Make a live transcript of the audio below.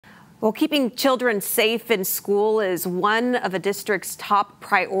Well, keeping children safe in school is one of a district's top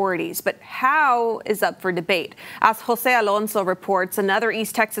priorities, but how is up for debate. As Jose Alonso reports, another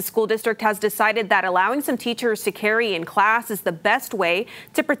East Texas school district has decided that allowing some teachers to carry in class is the best way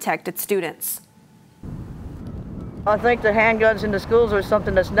to protect its students. I think the handguns in the schools are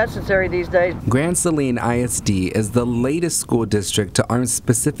something that's necessary these days. Saline ISD is the latest school district to arm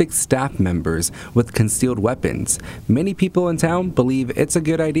specific staff members with concealed weapons. Many people in town believe it's a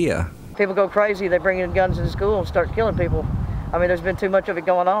good idea. People go crazy, they bring in guns into school and start killing people. I mean, there's been too much of it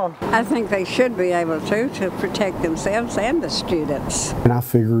going on. I think they should be able to protect themselves and the students. And I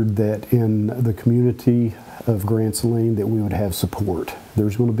figured that in the community of Saline that we would have support.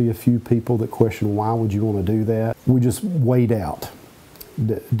 There's going to be a few people that question, why would you want to do that? We just weighed out.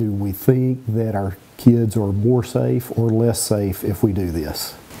 Do we think that our kids are more safe or less safe if we do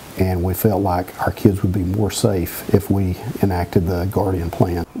this? And we felt like our kids would be more safe if we enacted the Guardian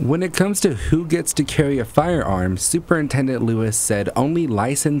Plan. When it comes to who gets to carry a firearm, Superintendent Lewis said only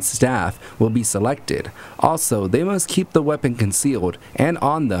licensed staff will be selected. Also, they must keep the weapon concealed and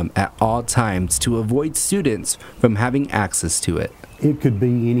on them at all times to avoid students from having access to it. It could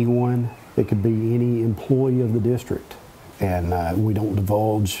be anyone. It could be any employee of the district. And we don't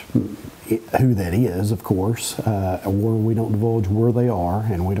divulge who that is, of course, or we don't divulge where they are,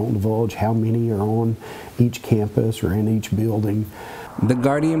 and we don't divulge how many are on each campus or in each building. The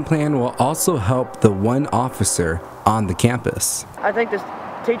Guardian Plan will also help the one officer on the campus. I think the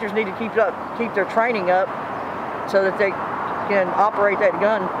teachers need to keep their training up so that they can operate that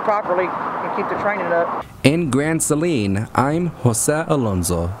gun properly and keep the training up. In Saline, I'm Jose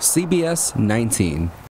Alonso, CBS 19.